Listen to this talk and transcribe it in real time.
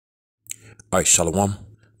All right, Shalom.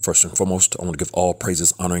 First and foremost, I want to give all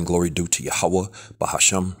praises, honor, and glory due to Yahweh,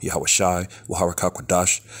 Bahasham, Yahweh Shai, Waharakah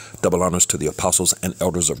Kwadash. Double honors to the apostles and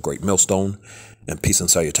elders of Great Millstone, and peace and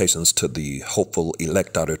salutations to the hopeful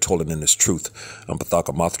elect out there toiling in this truth. I'm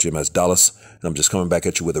Pathaka Mathjim as Dallas, and I'm just coming back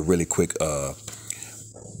at you with a really quick,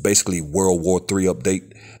 basically World War III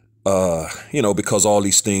update. Because all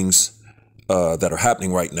these things that are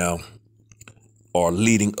happening right now are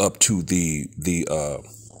leading up to the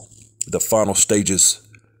final stages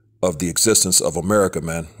of the existence of America,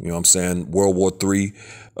 man. You know what I'm saying? World War III,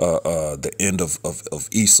 the end of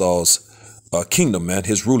Esau's kingdom, man,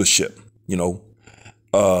 his rulership, and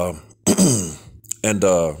I'm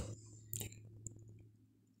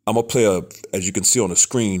gonna play as you can see on the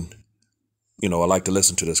screen, I like to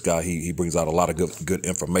listen to this guy. He brings out a lot of good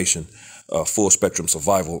information, full spectrum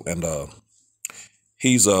survival, and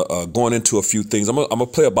he's going into a few things. I'm gonna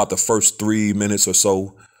play about the first 3 minutes or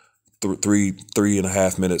so, three and a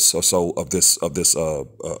half minutes or so of this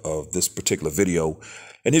particular video,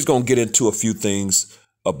 and he's gonna get into a few things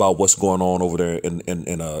about what's going on over there in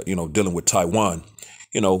dealing with Taiwan,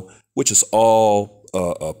 which is all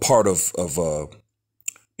a part of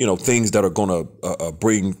things that are gonna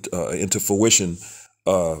bring into fruition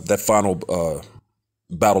that final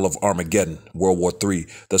battle of Armageddon, World War III,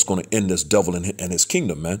 that's going to end this devil and his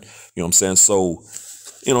kingdom, man. You know what I'm saying? So,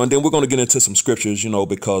 and then we're going to get into some scriptures,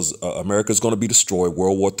 because America is going to be destroyed.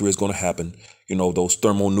 World War III is going to happen. Those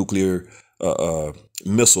thermonuclear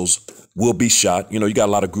missiles will be shot. You got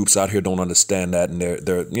a lot of groups out here don't understand that, and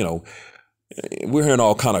they're we're hearing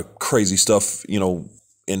all kind of crazy stuff,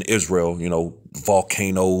 in Israel,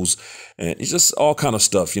 volcanoes, and it's just all kind of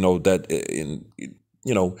stuff,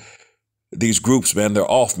 these groups, man, they're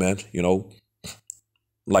off, man,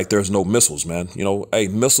 like there's no missiles, man. Hey,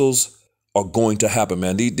 missiles are going to happen,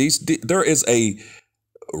 man. There is a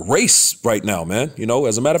race right now, man.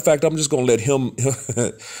 As a matter of fact, I'm just gonna let him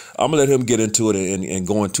get into it and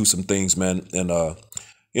go into some things, man, and and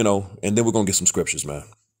then we're gonna get some scriptures, man.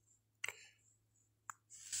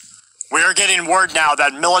 We are getting word now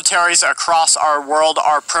that militaries across our world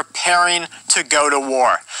are preparing to go to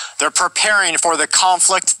war. They're preparing for the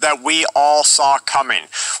conflict that we all saw coming.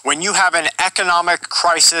 When you have an economic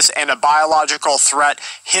crisis and a biological threat,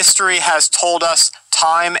 history has told us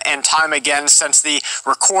time and time again since the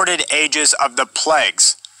recorded ages of the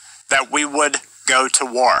plagues that we would go to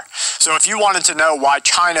war. So if you wanted to know why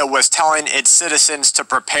China was telling its citizens to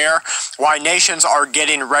prepare, why nations are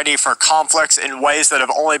getting ready for conflicts in ways that have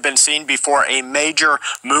only been seen before a major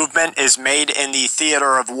movement is made in the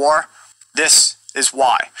theater of war, this is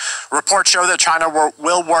why. Reports show that China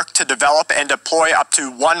will work to develop and deploy up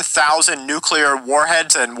to 1,000 nuclear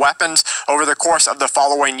warheads and weapons over the course of the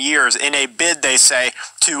following years in a bid, they say,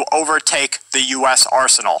 to overtake the U.S.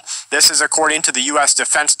 arsenal. This is according to the U.S.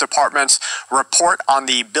 Defense Department's report on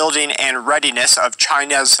the building and readiness of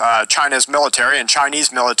China's military and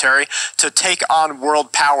Chinese military to take on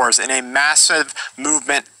world powers in a massive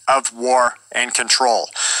movement of war and control.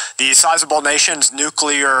 The sizable nation's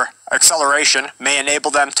nuclear acceleration may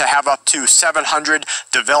enable them to have up to 700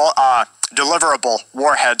 deliverable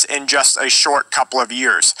warheads in just a short couple of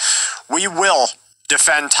years. We will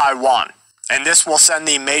defend Taiwan, and this will send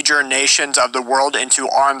the major nations of the world into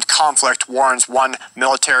armed conflict, warns one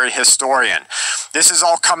military historian. This is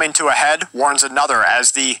all coming to a head, warns another,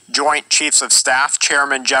 as the Joint Chiefs of Staff,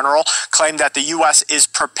 Chairman General, claimed that the U.S. is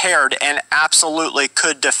prepared and absolutely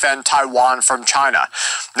could defend Taiwan from China.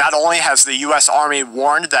 Not only has the U.S. Army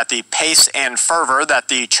warned that the pace and fervor that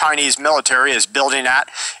the Chinese military is building at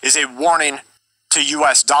is a warning to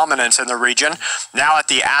U.S. dominance in the region. Now at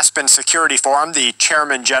the Aspen Security Forum, the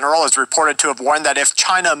Chairman General is reported to have warned that if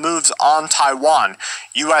China moves on Taiwan,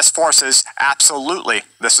 U.S. forces absolutely,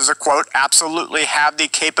 this is a quote, absolutely have the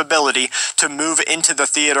capability to move into the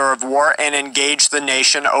theater of war and engage the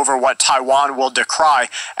nation over what Taiwan will decry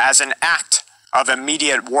as an act of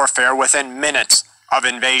immediate warfare within minutes of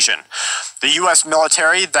invasion. The U.S.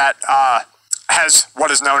 military that has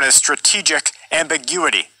what is known as strategic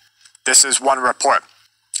ambiguity. This is one report.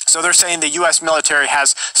 So they're saying the U.S. military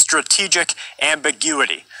has strategic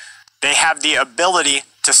ambiguity. They have the ability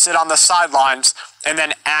to sit on the sidelines and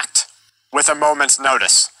then act with a moment's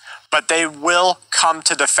notice. But they will come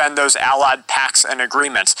to defend those allied pacts and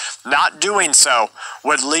agreements. Not doing so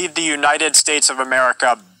would leave the United States of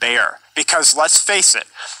America bare. Because let's face it,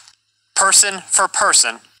 person for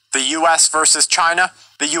person, the U.S. versus China,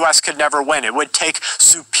 the U.S. could never win. It would take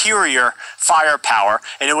superior firepower,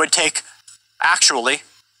 and it would take, actually,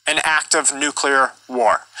 an active nuclear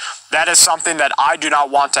war. That is something that I do not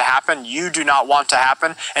want to happen, you do not want to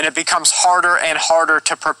happen, and it becomes harder and harder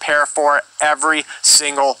to prepare for every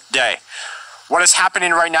single day. What is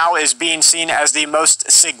happening right now is being seen as the most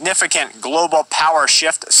significant global power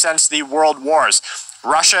shift since the world wars.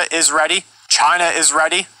 Russia is ready, China is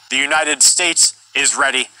ready, the United States is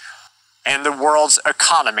ready, and the world's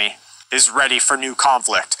economy is ready for new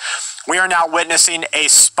conflict. We are now witnessing a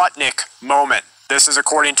Sputnik moment. This is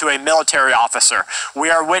according to a military officer. We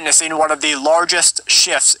are witnessing one of the largest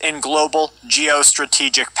shifts in global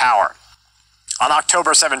geostrategic power. On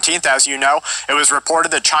October 17th, as you know, it was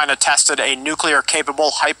reported that China tested a nuclear-capable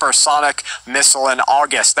hypersonic missile in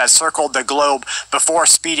August that circled the globe before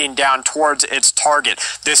speeding down towards its target.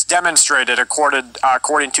 This demonstrated,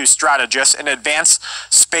 according to strategists, an advanced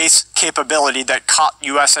space capability that caught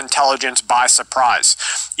U.S. intelligence by surprise.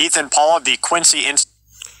 Ethan Paul of the Quincy Institute.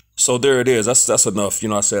 So there it is. That's enough.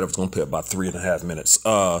 I said I was going to pay about 3.5 minutes.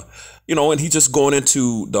 And he's just going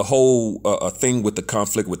into the whole thing with the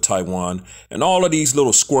conflict with Taiwan and all of these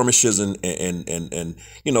little skirmishes and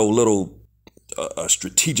little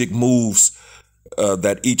strategic moves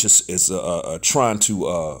that each is trying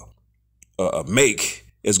to make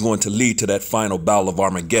is going to lead to that final battle of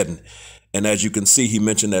Armageddon. And as you can see, he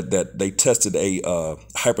mentioned that they tested a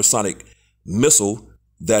hypersonic missile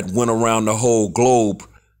that went around the whole globe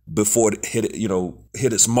before it hit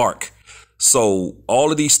its mark. So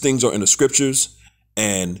all of these things are in the scriptures,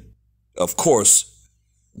 and of course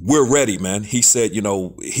we're ready, man. He said,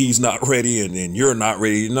 he's not ready and you're not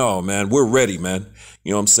ready. No, man, we're ready, man.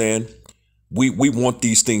 You know what I'm saying? We want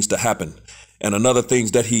these things to happen. And another thing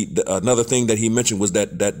that he mentioned was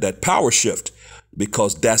that power shift,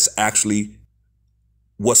 because that's actually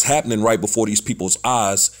what's happening right before these people's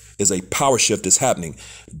eyes. Is a power shift is happening.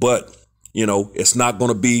 But it's not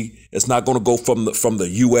going to go from the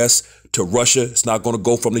U.S. to Russia. It's not going to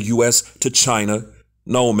go from the U.S. to China.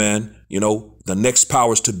 No, man. The next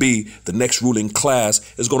powers to be, the next ruling class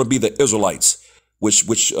is going to be the Israelites, which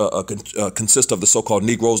consist of the so-called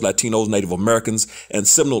Negroes, Latinos, Native Americans, and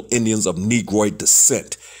Seminole Indians of Negroid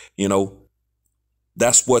descent.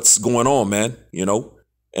 That's what's going on, man.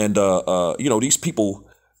 And these people,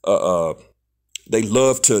 they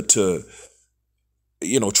love to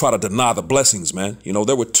try to deny the blessings, man.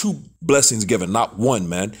 There were 2 blessings given, not one,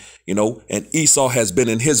 man. And Esau has been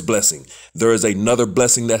in his blessing. There is another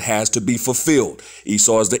blessing that has to be fulfilled.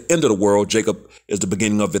 Esau is the end of the world. Jacob is the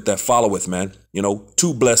beginning of it that followeth, man.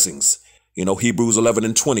 2 blessings, Hebrews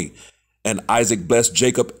 11:20. And Isaac blessed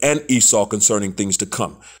Jacob and Esau concerning things to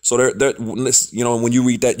come. So when you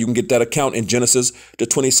read that, you can get that account in Genesis, the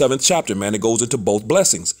 27th chapter, man. It goes into both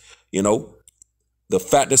blessings, the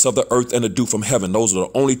fatness of the earth and the dew from heaven. Those are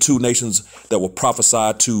the only 2 nations that were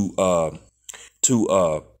prophesied to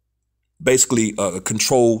basically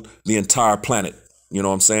control the entire planet. You know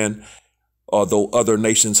what I'm saying? Although other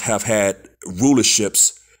nations have had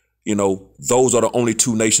rulerships, those are the only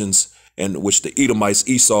 2 nations in which the Edomites,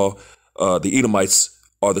 Esau, the Edomites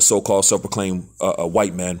are the so-called self-proclaimed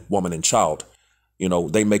white man, woman, and child.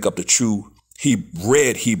 They make up the true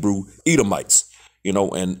red Hebrew Edomites.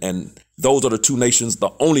 And those are the 2 nations,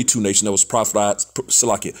 the only 2 nations that was prophesied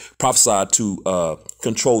to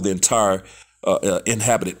control the entire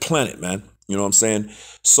inhabited planet, man. You know what I'm saying?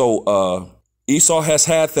 So Esau has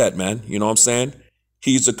had that, man. You know what I'm saying?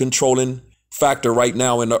 He's the controlling factor right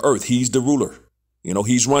now in the earth. He's the ruler.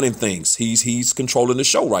 He's running things. He's controlling the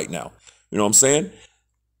show right now. You know what I'm saying?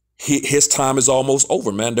 His time is almost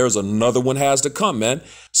over, man. There's another one has to come, man.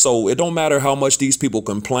 So it don't matter how much these people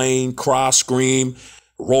complain, cry, scream,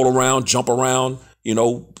 roll around, jump around,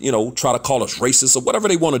 try to call us racist or whatever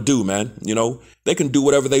they want to do, man. They can do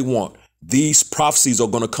whatever they want. These prophecies are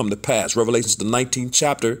going to come to pass. Revelations, the 19th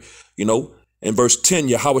chapter, in verse 10,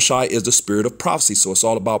 Yahushua is the spirit of prophecy. So it's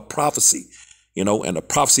all about prophecy, and the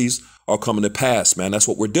prophecies are coming to pass, man. That's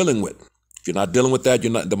what we're dealing with. If you're not dealing with that,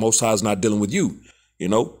 the Most High is not dealing with you,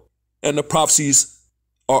 and the prophecies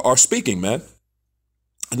are speaking, man.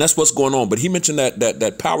 And that's what's going on. But he mentioned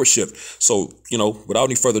that power shift. So, without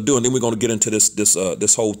any further ado, and then we're going to get into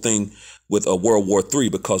this whole thing with World War III,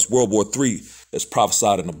 because World War III is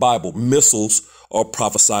prophesied in the Bible. Missiles are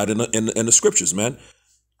prophesied in the scriptures, man.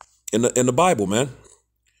 In the Bible, man.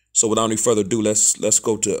 So without any further ado, let's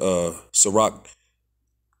go to Sirach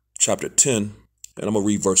chapter 10, and I'm gonna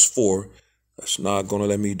read verse 4. That's not gonna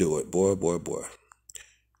let me do it, boy.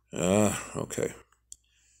 Okay.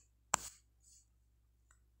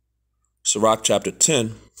 Sirach chapter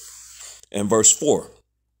 10 and verse 4.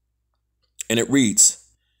 And it reads,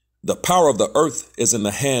 The power of the earth is in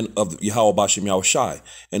the hand of Yahweh Bashem Yahushai,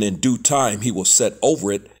 and in due time he will set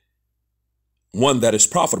over it one that is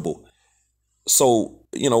profitable. So,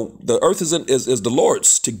 the earth is the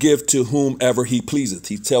Lord's to give to whomever he pleaseth.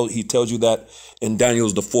 He tells you that in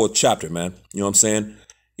Daniel's the 4th chapter, man. You know what I'm saying?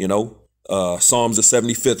 Psalms the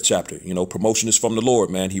 75th chapter. Promotion is from the Lord,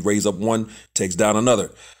 man. He raised up one, takes down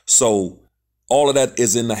another. So all of that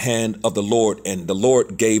is in the hand of the Lord, and the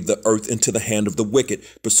Lord gave the earth into the hand of the wicked,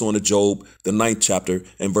 pursuant to Job, the 9th chapter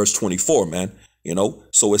and verse 24, man.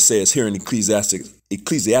 So it says here in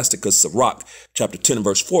Ecclesiasticus Sirach, chapter 10 and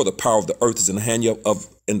verse 4, the power of the earth is in the hand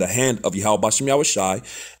of Yahweh Bashem Yahushai,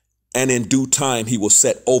 and in due time he will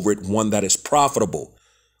set over it one that is profitable.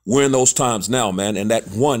 We're in those times now, man, and that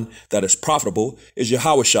one that is profitable is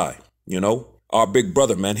Yahushai, our big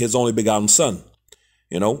brother, man, his only begotten son,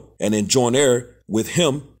 and in joint heir with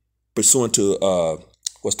him, pursuant to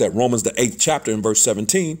Romans the 8th chapter and verse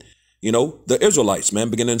 17, the Israelites, man,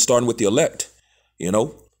 beginning and starting with the elect.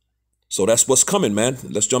 So that's what's coming, man.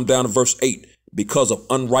 Let's jump down to verse 8. Because of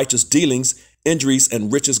unrighteous dealings, injuries,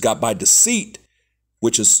 and riches got by deceit,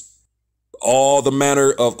 which is all the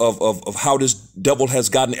manner of how this devil has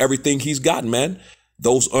gotten everything he's gotten, man.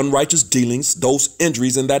 Those unrighteous dealings, those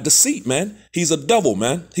injuries, and that deceit, man. He's a devil,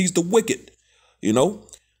 man. He's the wicked,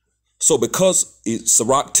 So because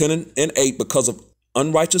Sirach 10 and 8, because of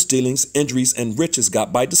unrighteous dealings, injuries, and riches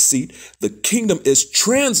got by deceit, the kingdom is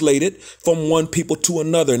translated from one people to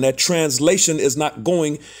another. And that translation is not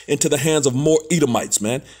going into the hands of more Edomites,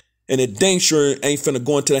 man. And it dang sure ain't finna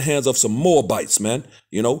go into the hands of some Moabites, man.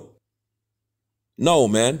 No,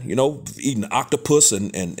 man. Eating octopus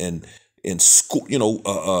and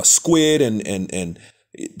squid and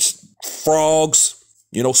frogs,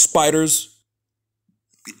 spiders,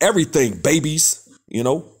 everything, babies,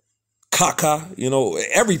 caca,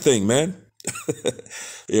 everything, man.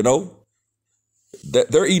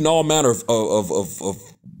 They're eating all manner of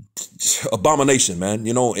abomination, man.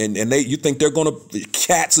 And you think they're gonna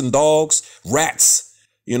cats and dogs, rats,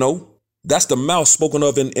 that's the mouse spoken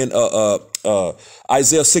of in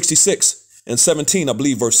Isaiah 66 and 17, I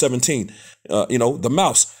believe, verse 17. The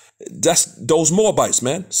mouse. That's those Moabites,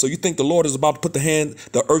 man. So you think the Lord is about to put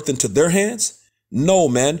the earth into their hands? No,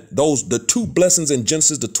 man. The two blessings in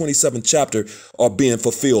Genesis, the 27th chapter, are being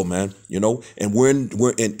fulfilled, man. And we're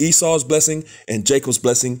in Esau's blessing, and Jacob's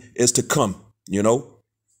blessing is to come.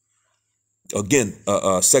 Again,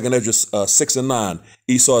 2nd Ezra 6 and 9.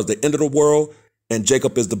 Esau is the end of the world, and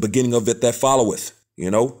Jacob is the beginning of it that followeth.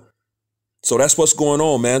 So that's what's going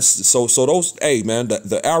on, man. So those, hey, man,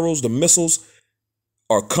 the arrows, the missiles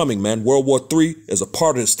are coming, man. World War III is a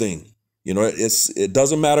part of this thing. It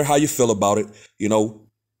doesn't matter how you feel about it.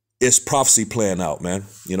 It's prophecy playing out, man.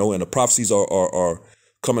 And the prophecies are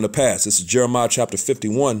coming to pass. This is Jeremiah chapter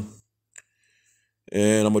 51.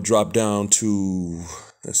 And I'm going to drop down to,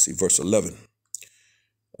 let's see, verse 11.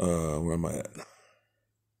 Where am I at?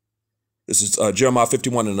 This is Jeremiah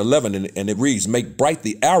 51 and 11. And it reads, make bright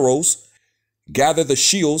the arrows, gather the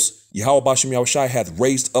shields. Yahweh Bashem Yahushai hath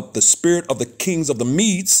raised up the spirit of the kings of the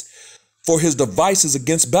Medes for his devices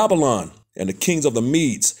against Babylon. And the kings of the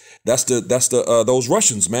Medes, that's those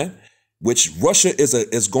Russians, man. Which Russia is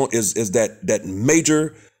that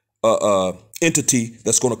major entity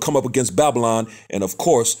that's going to come up against Babylon, and of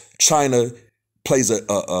course China plays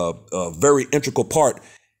a very integral part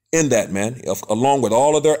in that, man, along with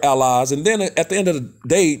all of their allies. And then at the end of the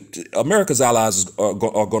day, America's allies are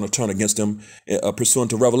going to turn against them,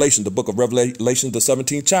 pursuant to Revelation, the book of Revelation, the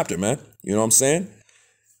 17th chapter, man. You know what I'm saying?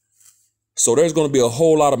 So there's going to be a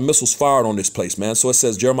whole lot of missiles fired on this place, man. So it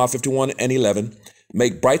says Jeremiah 51 and 11,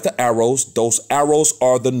 make bright the arrows. Those arrows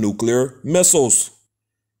are the nuclear missiles.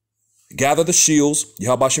 Gather the shields.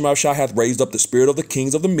 Yahweh Shah hath raised up the spirit of the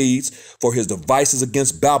kings of the Medes for his devices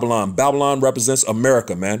against Babylon. Babylon represents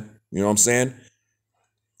America, man. You know what I'm saying?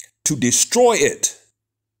 To destroy it,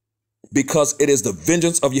 because it is the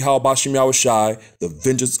vengeance of Yahweh Shai, the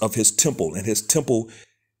vengeance of his temple. And his temple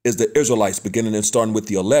is the Israelites, beginning and starting with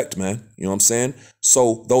the elect, man. You know what I'm saying?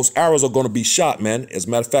 So those arrows are going to be shot, man. As a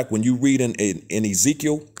matter of fact, when you read in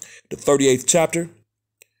Ezekiel, the 38th chapter,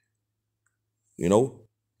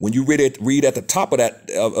 when you read at the top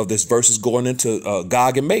of this verse is going into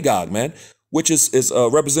Gog and Magog, man, which is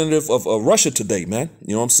representative of Russia today, man.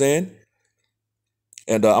 You know what I'm saying?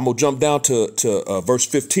 And I'm going to jump down to verse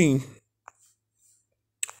 15.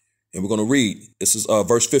 And we're going to read. This is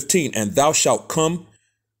verse 15. And thou shalt come.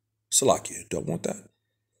 Salakia, don't want that.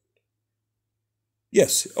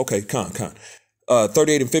 Yes, okay, con.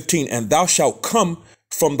 38 and 15. And thou shalt come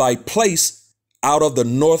from thy place out of the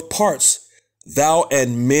north parts, thou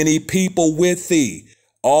and many people with thee,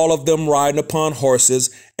 all of them riding upon horses,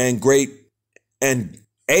 and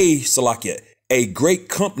a great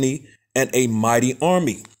company and a mighty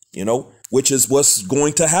army, which is what's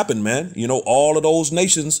going to happen, man. All of those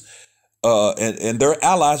nations and their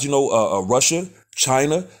allies, Russia,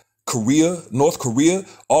 China, Korea, North Korea,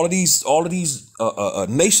 all of these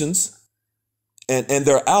nations and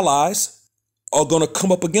their allies are going to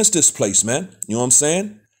come up against this place, man. You know what I'm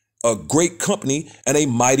saying? A great company and a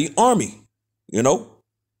mighty army,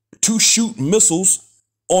 to shoot missiles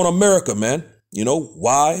on America, man.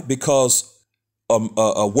 Why? Because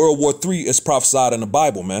World War III is prophesied in the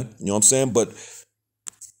Bible, man. You know what I'm saying? But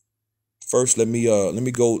first, let me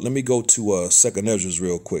go to Second Ezra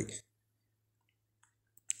real quick.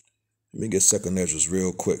 Let me get Second Ezra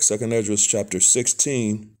real quick. Second Ezra chapter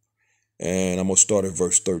 16, and I'm gonna start at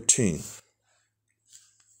verse 13.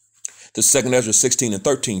 The Second Ezra 16 and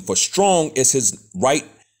 13. For strong is his right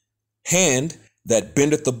hand that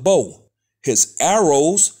bendeth the bow. His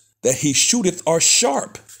arrows that he shooteth are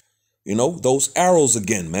sharp. Those arrows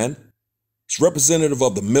again, man. It's representative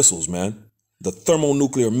of the missiles, man. The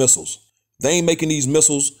thermonuclear missiles. They ain't making these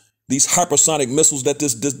missiles, these hypersonic missiles that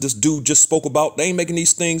this dude just spoke about. They ain't making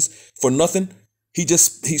these things for nothing. He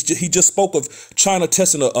just spoke of China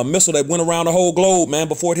testing a missile that went around the whole globe, man,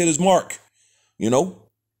 before it hit his mark.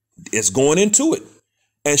 It's going into it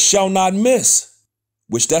and shall not miss,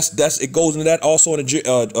 which it goes into that also in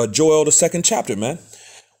Joel, the 2nd chapter, man.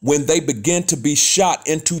 When they begin to be shot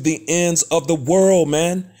into the ends of the world,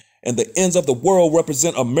 man, and the ends of the world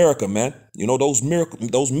represent America, man. Those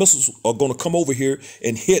missiles are going to come over here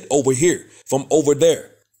and hit over here from over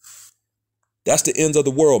there. That's the ends of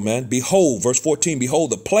the world, man. Behold, verse 14,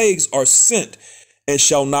 behold, the plagues are sent and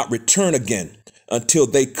shall not return again until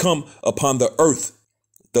they come upon the earth.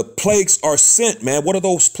 The plagues are sent, man. What are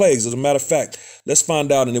those plagues? As a matter of fact, let's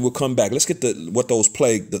find out and then we'll come back. Let's get what those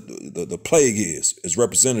the plague is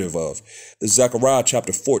representative of. This is Zechariah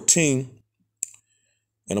chapter 14,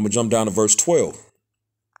 and I'm going to jump down to verse 12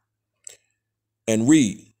 and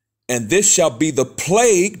read. And this shall be the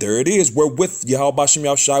plague, there it is, wherewith Yahweh Bashem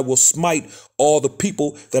Yahushai will smite all the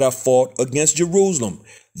people that have fought against Jerusalem.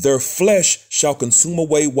 Their flesh shall consume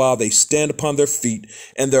away while they stand upon their feet,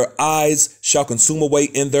 and their eyes shall consume away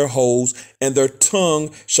in their holes, and their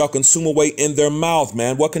tongue shall consume away in their mouth,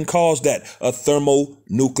 man. What can cause that? A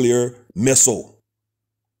thermonuclear missile.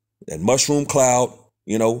 That mushroom cloud,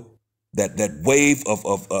 that wave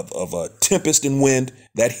of a tempest and wind,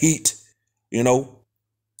 that heat,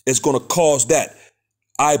 is going to cause that.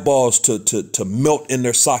 Eyeballs to melt in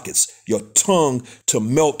their sockets, your tongue to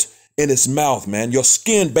melt in its mouth, man, your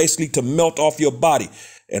skin basically to melt off your body.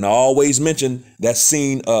 And I always mention that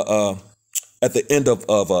scene at the end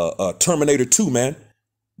of Terminator 2, man,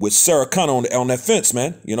 with Sarah Connor on that fence,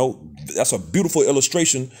 man. That's a beautiful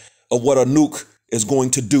illustration of what a nuke is going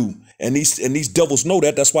to do. And these devils know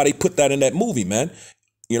that. That's why they put that in that movie, man.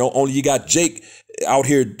 Only you got Jake out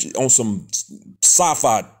here on some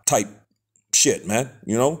sci-fi type shit, man.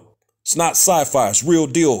 It's not sci-fi, it's real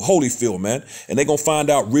deal, Holyfield, man. And they're going to find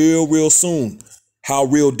out real soon how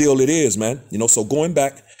real deal it is, man. So going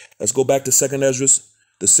back, let's go back to 2nd Ezra,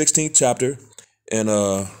 the 16th chapter. And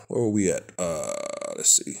where are we at?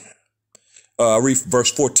 Let's see. Read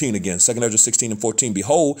verse 14 again, 2nd Ezra 16 and 14.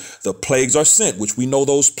 Behold, the plagues are sent, which we know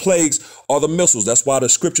those plagues are the missiles. That's why the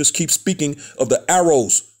scriptures keep speaking of the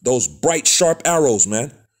arrows, those bright, sharp arrows,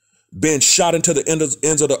 man, being shot into the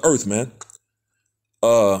ends of the earth, man.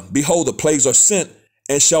 Behold, the plagues are sent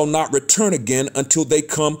and shall not return again until they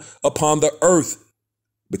come upon the earth,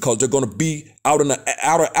 because they're going to be out in the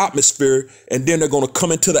outer atmosphere, and then they're going to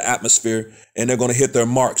come into the atmosphere and they're going to hit their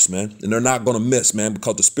marks, man. And they're not going to miss, man,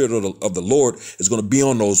 because the spirit of the Lord is going to be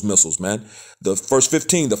on those missiles, man. The verse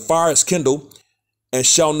 15, the fire is kindled and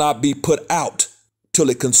shall not be put out till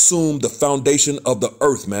it consume the foundation of the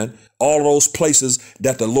earth, man. All those places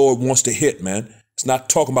that the Lord wants to hit, man. It's not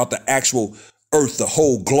talking about the actual earth, the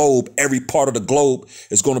whole globe, every part of the globe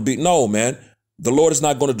is going to be. No, man. The Lord is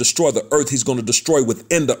not going to destroy the earth. He's going to destroy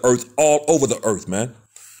within the earth, all over the earth, man.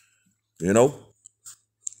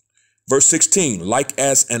 Verse 16, like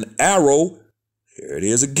as an arrow. Here it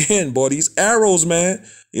is again, boy, these arrows, man.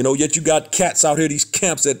 Yet you got cats out here, these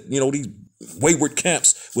camps that, these wayward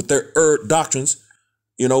camps with their doctrines,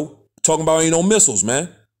 talking about, missiles, man.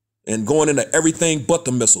 And going into everything but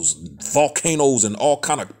the missiles, volcanoes and all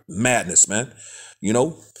kind of madness, man.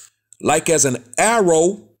 Like as an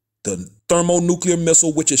arrow, the thermonuclear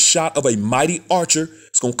missile, which is shot of a mighty archer,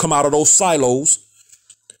 it's going to come out of those silos,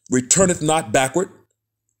 returneth not backward.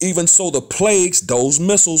 Even so the plagues, those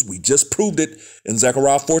missiles, we just proved it in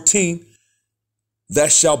Zechariah 14,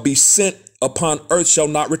 that shall be sent upon earth shall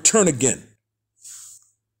not return again.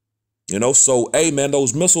 You know, so, hey, man,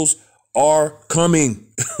 those missiles are coming.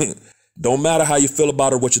 Don't matter how you feel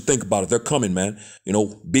about it or what you think about it. They're coming, man, you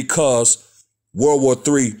know, because World War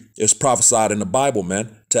III is prophesied in the Bible,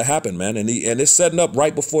 man, to happen, man. And it's setting up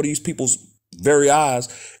right before these people's very eyes.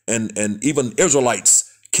 And even Israelites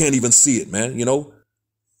can't even see it, man, you know,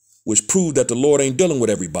 which proved that the Lord ain't dealing with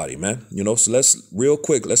everybody, man. You know, so let's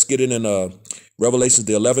get it in Revelation,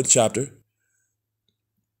 the 11th chapter.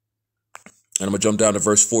 And I'm going to jump down to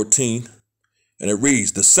verse 14. And it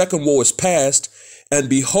reads, the second woe is past, and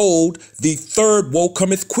behold, the third woe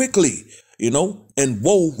cometh quickly. You know, and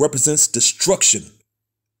woe represents destruction,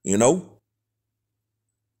 you know,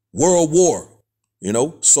 world war, you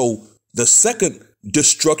know. So the second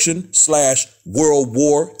destruction / world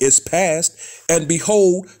war is past, and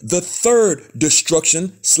behold, the third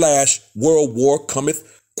destruction / world war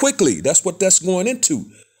cometh quickly. That's what that's going into.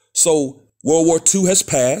 So World War II has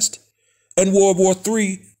passed, and World War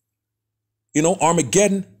III, you know,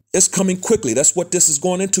 Armageddon, is coming quickly. That's what this is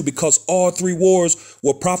going into, because all three wars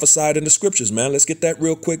were prophesied in the scriptures, man. Let's get that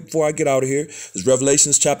real quick before I get out of here. It's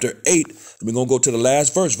Revelations chapter 8. We're going to go to the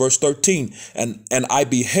last verse, verse 13. And I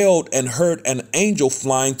beheld and heard an angel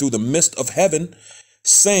flying through the midst of heaven,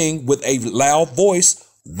 saying with a loud voice,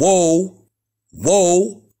 woe,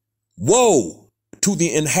 woe, woe to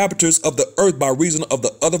the inhabitants of the earth by reason of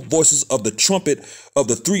the other voices of the trumpet of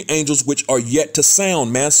the three angels which are yet to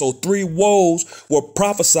sound, man. So three woes were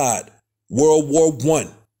prophesied. World War I,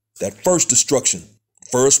 that first destruction,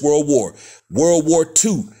 First World War. World War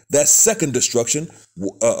II, that second destruction,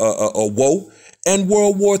 woe. And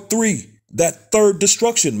World War III, that third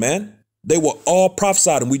destruction, man. They were all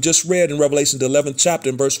prophesied. And we just read in Revelation, the 11th chapter,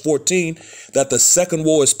 in verse 14, that the second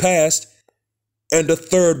woe is past, and the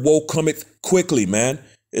third woe cometh quickly, man.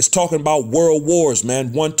 It's talking about world wars,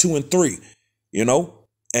 man. 1, 2, and 3, you know,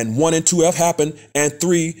 and 1 and 2 have happened, and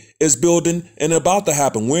 3 is building and about to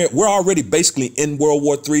happen. We're already basically in World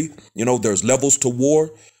War III. You know, there's levels to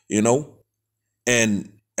war, you know,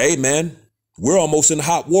 and hey, man, we're almost in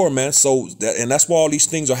hot war, man. So that's why all these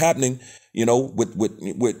things are happening, you know, with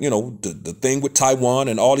you know, the thing with Taiwan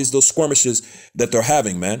and all those skirmishes that they're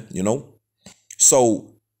having, man, you know. So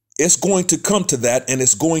it's going to come to that, and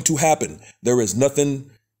it's going to happen. There is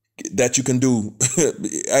nothing that you can do.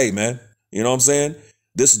 Hey, man, you know what I'm saying?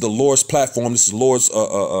 This is the Lord's platform. This is the Lord's,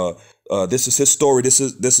 this is his story. This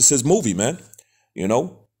is his movie, man, you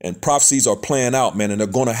know, and prophecies are playing out, man, and they're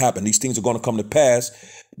going to happen. These things are going to come to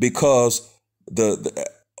pass because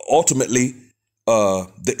ultimately,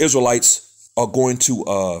 the Israelites are going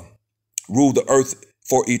to, rule the earth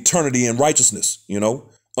for eternity in righteousness, you know,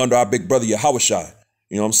 under our big brother, Yahushua.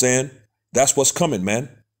 You know what I'm saying? That's what's coming, man.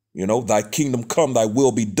 You know, thy kingdom come, thy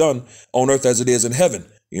will be done on earth as it is in heaven.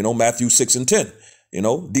 You know, Matthew 6 and 10. You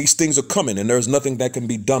know, these things are coming, and there's nothing that can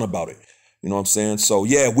be done about it. You know what I'm saying? So,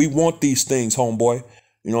 yeah, we want these things, homeboy.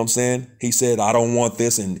 You know what I'm saying? He said, I don't want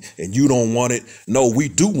this and you don't want it. No, we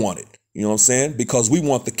do want it. You know what I'm saying? Because we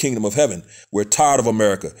want the kingdom of heaven. We're tired of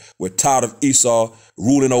America. We're tired of Esau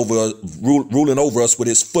ruling over us with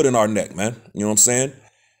his foot in our neck, man. You know what I'm saying?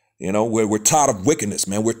 You know, we're tired of wickedness,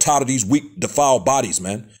 man. We're tired of these weak, defiled bodies,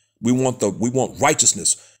 man. We want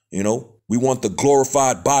righteousness, you know. We want the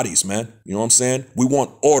glorified bodies, man. You know what I'm saying? We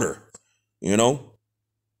want order, you know.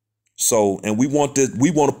 So, and we want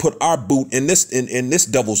to put our boot in this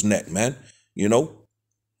devil's neck, man. You know.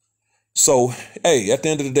 So, hey, at the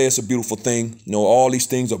end of the day, it's a beautiful thing. You know, all these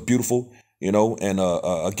things are beautiful, you know, and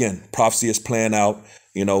again, prophecy is playing out,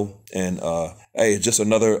 you know, and hey, it's just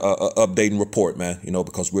another updating report, man, you know,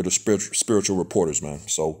 because we're the spiritual reporters, man.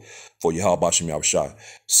 So for Yahweh Bashim Yahushai.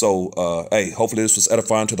 So, hey, hopefully this was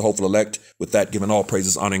edifying to the hopeful elect. With that, giving all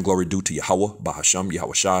praises, honor, and glory due to Yahweh, Bahasham,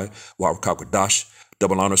 Yahushai, Warakakadash,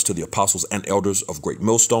 double honors to the apostles and elders of Great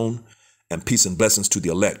Millstone, and peace and blessings to the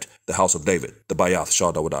elect, the house of David, the Bayath,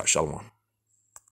 Shah Dawadah, Shalom.